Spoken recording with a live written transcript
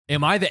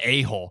Am I the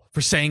a-hole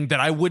for saying that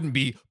I wouldn't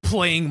be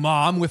playing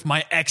mom with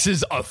my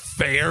ex's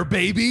affair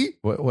baby?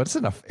 What's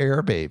an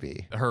affair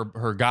baby?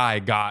 Her guy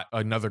got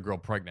another girl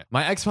pregnant.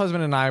 My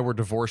ex-husband and I were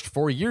divorced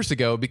 4 years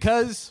ago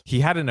because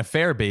he had an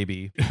affair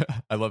baby.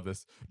 I love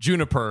this.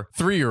 Juniper,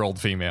 3-year-old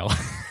female.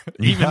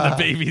 Even the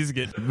babies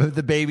get...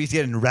 The baby's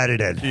getting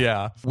reddited.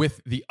 Yeah.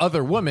 With the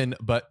other woman,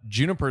 but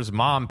Juniper's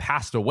mom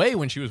passed away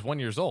when she was 1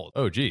 year old.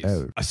 Oh, geez.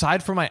 Oh.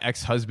 Aside from my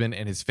ex-husband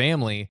and his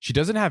family, she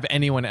doesn't have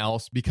anyone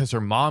else because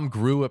her mom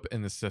grew up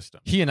in the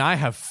system. He and I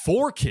have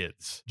 4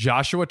 kids.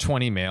 Joshua,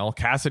 20 male,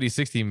 Cassidy,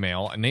 16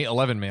 male, Nate,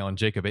 11 male, and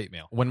Jacob, 8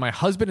 male. When my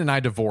husband and I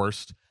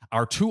divorced,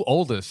 our 2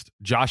 oldest,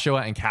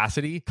 Joshua and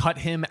Cassidy, cut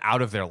him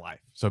out of their life.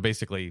 So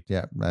basically...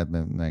 Yeah, that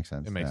makes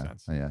sense. It makes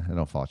sense. Yeah, I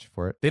don't fault you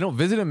for it. They don't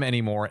visit him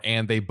anymore,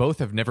 and they both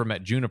have never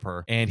met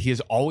Juniper, and he has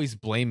always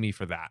blamed me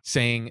for that,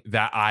 saying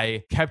that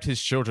I kept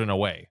his children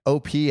away.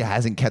 OP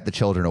hasn't kept the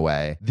children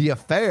away. The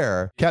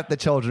affair kept the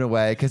children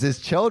away because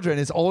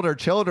his older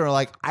children are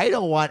like, I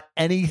don't want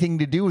anything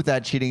to do with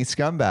that cheating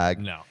scumbag.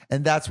 No.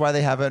 And that's why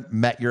they haven't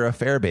met your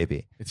affair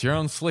baby. It's your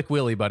own slick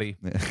willy, buddy.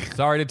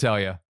 Sorry to tell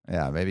you.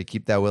 Yeah, maybe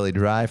keep that willy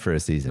dry for a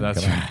season.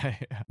 That's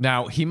right.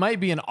 Now, he might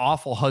be an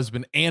awful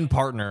husband and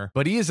partner,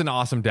 but he is an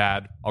awesome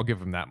dad. I'll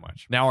give him that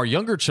much. Now, our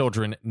younger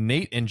children,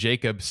 Nate and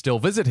Jacob, still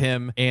visit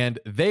him, and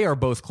they are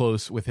both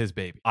close with his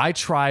baby. I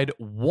tried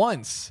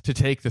once to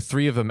take the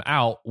 3 of them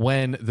out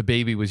when the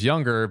baby was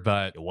younger,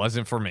 but it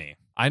wasn't for me.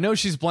 I know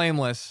she's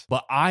blameless,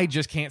 but I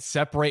just can't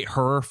separate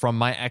her from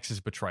my ex's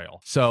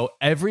betrayal. So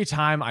every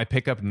time I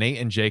pick up Nate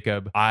and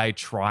Jacob, I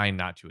try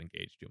not to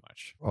engage too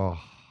much. Oh,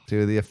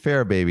 dude, the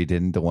affair baby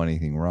didn't do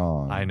anything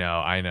wrong. I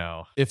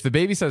know. If the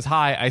baby says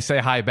hi, I say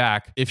hi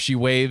back. If she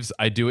waves,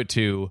 I do it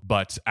too,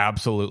 but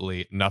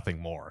absolutely nothing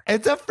more.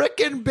 It's a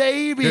freaking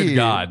baby. Good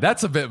God,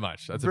 that's a bit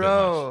much. That's a bit much.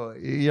 Bro,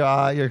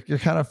 yeah, you're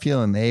kind of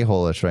feeling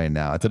a-hole-ish right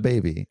now. It's a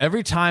baby.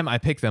 Every time I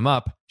pick them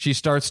up, she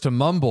starts to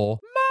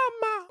mumble,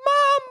 "Mama,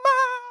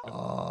 Mama."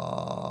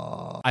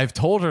 Oh. I've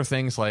told her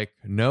things like,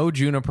 no,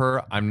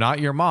 Juniper, I'm not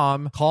your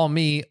mom. Call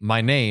me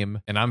my name,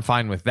 and I'm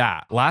fine with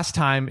that. Last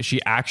time,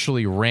 she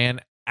actually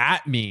ran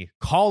at me,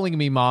 calling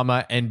me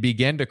mama, and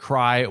began to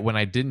cry when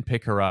I didn't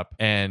pick her up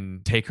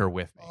and take her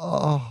with me.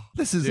 Oh,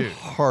 this is Dude,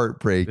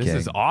 heartbreaking. This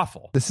is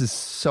awful. This is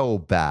so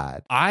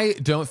bad. I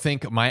don't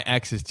think my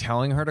ex is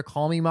telling her to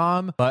call me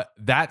mom, but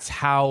that's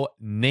how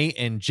Nate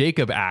and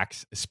Jacob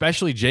acts,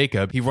 especially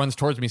Jacob. He runs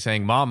towards me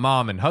saying, mom,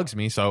 mom, and hugs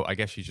me, so I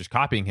guess she's just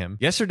copying him.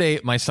 Yesterday,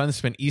 my son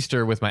spent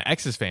Easter with my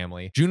ex's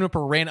family.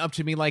 Juniper ran up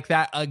to me like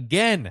that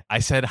again. I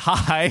said,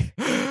 hi,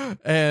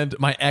 and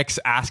my ex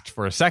asked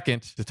for a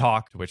second to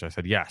talk, to which I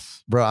said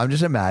yes. Bro, I'm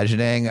just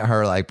imagining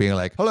her like being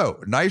like, hello,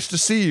 nice to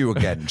see you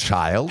again,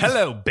 child.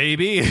 Hello,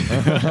 baby.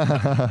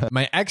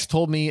 My ex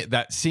told me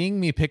that seeing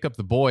me pick up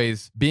the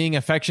boys, being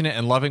affectionate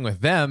and loving with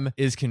them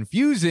is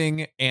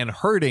confusing and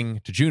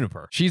hurting to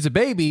Juniper. She's a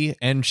baby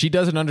and she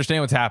doesn't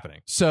understand what's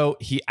happening. So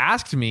he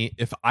asked me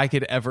if I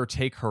could ever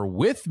take her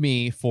with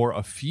me for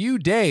a few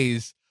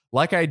days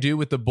like I do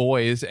with the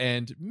boys,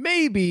 and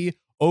maybe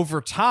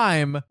over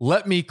time,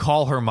 let me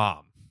call her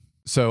mom.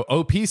 So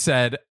OP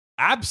said,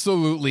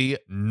 absolutely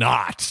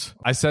not.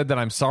 I said that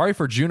I'm sorry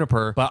for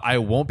Juniper, but I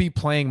won't be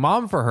playing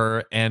mom for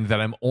her, and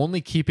that I'm only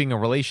keeping a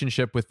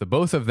relationship with the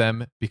both of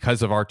them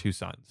because of our 2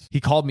 sons.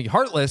 He called me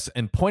heartless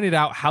and pointed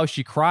out how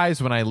she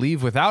cries when I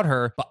leave without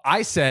her, but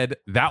I said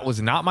that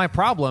was not my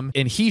problem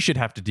and he should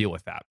have to deal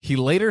with that. He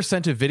later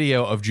sent a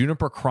video of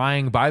Juniper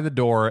crying by the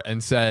door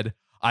and said,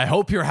 I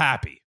hope you're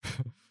happy.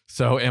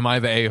 So am I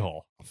the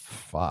a-hole?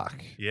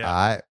 Fuck.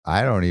 Yeah.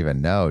 I don't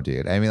even know,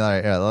 dude. I mean,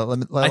 like,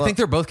 I think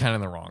they're both kind of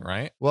in the wrong,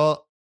 right?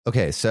 Well,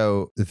 okay.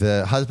 So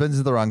the husband's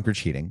in the wrong for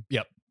cheating.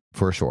 Yep.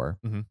 For sure.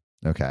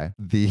 Mm-hmm. Okay.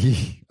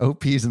 The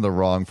OP's in the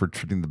wrong for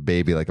treating the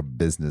baby like a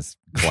business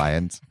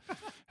client.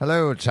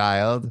 Hello,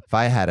 child. If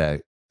I had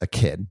a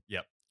kid.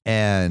 Yep.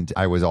 And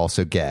I was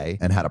also gay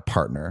and had a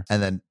partner,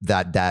 and then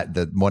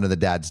one of the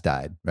dads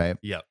died, right?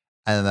 Yep.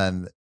 And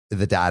then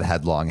the dad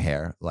had long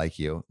hair like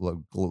you,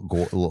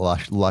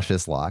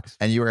 luscious locks,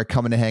 and you were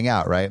coming to hang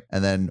out, right?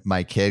 And then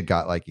my kid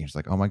got like, he was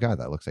like, oh my God,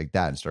 that looks like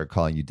dad, and started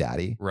calling you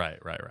daddy. Right.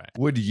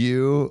 Would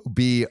you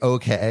be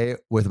okay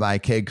with my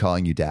kid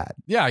calling you dad?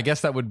 Yeah, I guess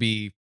that would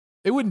be,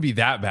 it wouldn't be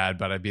that bad,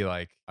 but I'd be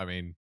like,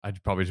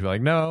 I'd probably just be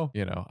like, no,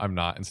 I'm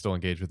not, and still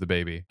engage with the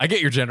baby. I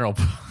get your general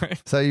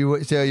point. So you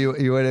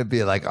wouldn't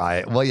be like,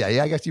 I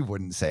guess you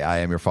wouldn't say I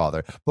am your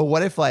father. But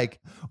what if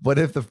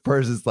the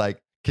person's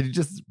like, can you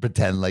just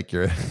pretend like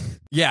you're...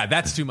 Yeah,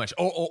 that's too much.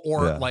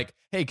 Or Yeah. like,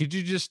 hey, could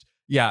you just...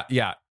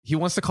 Yeah. He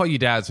wants to call you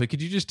dad, so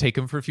could you just take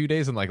him for a few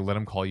days and like let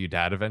him call you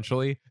dad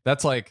eventually?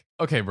 That's like,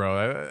 okay,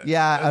 bro.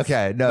 Yeah,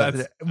 okay. No,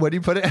 when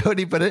you put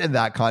it in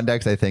that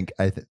context, I think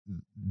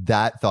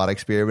that thought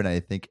experiment, I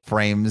think,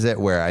 frames it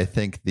where I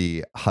think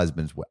the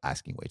husband's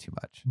asking way too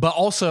much. But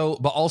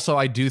also,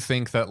 I do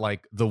think that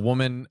like the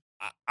woman,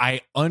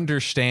 I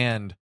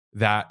understand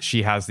that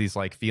she has these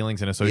like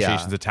feelings and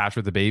associations attached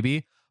with the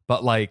baby.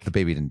 But like the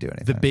baby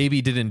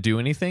didn't do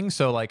anything.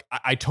 So like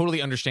I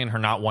totally understand her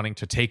not wanting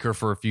to take her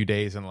for a few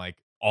days and like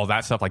all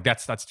that stuff. Like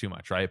that's too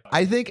much, right?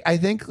 I think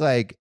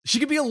like She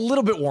could be a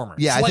little bit warmer.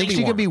 Yeah, I think slightly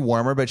she could be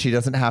warmer. warmer, but she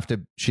doesn't have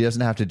to. She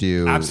doesn't have to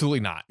do.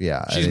 Absolutely not.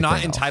 Yeah, She's anything not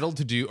else. entitled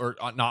to do or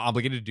not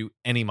obligated to do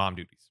any mom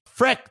duties.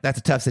 Frick, that's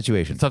a tough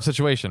situation. Tough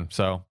situation.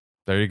 So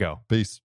there you go. Peace.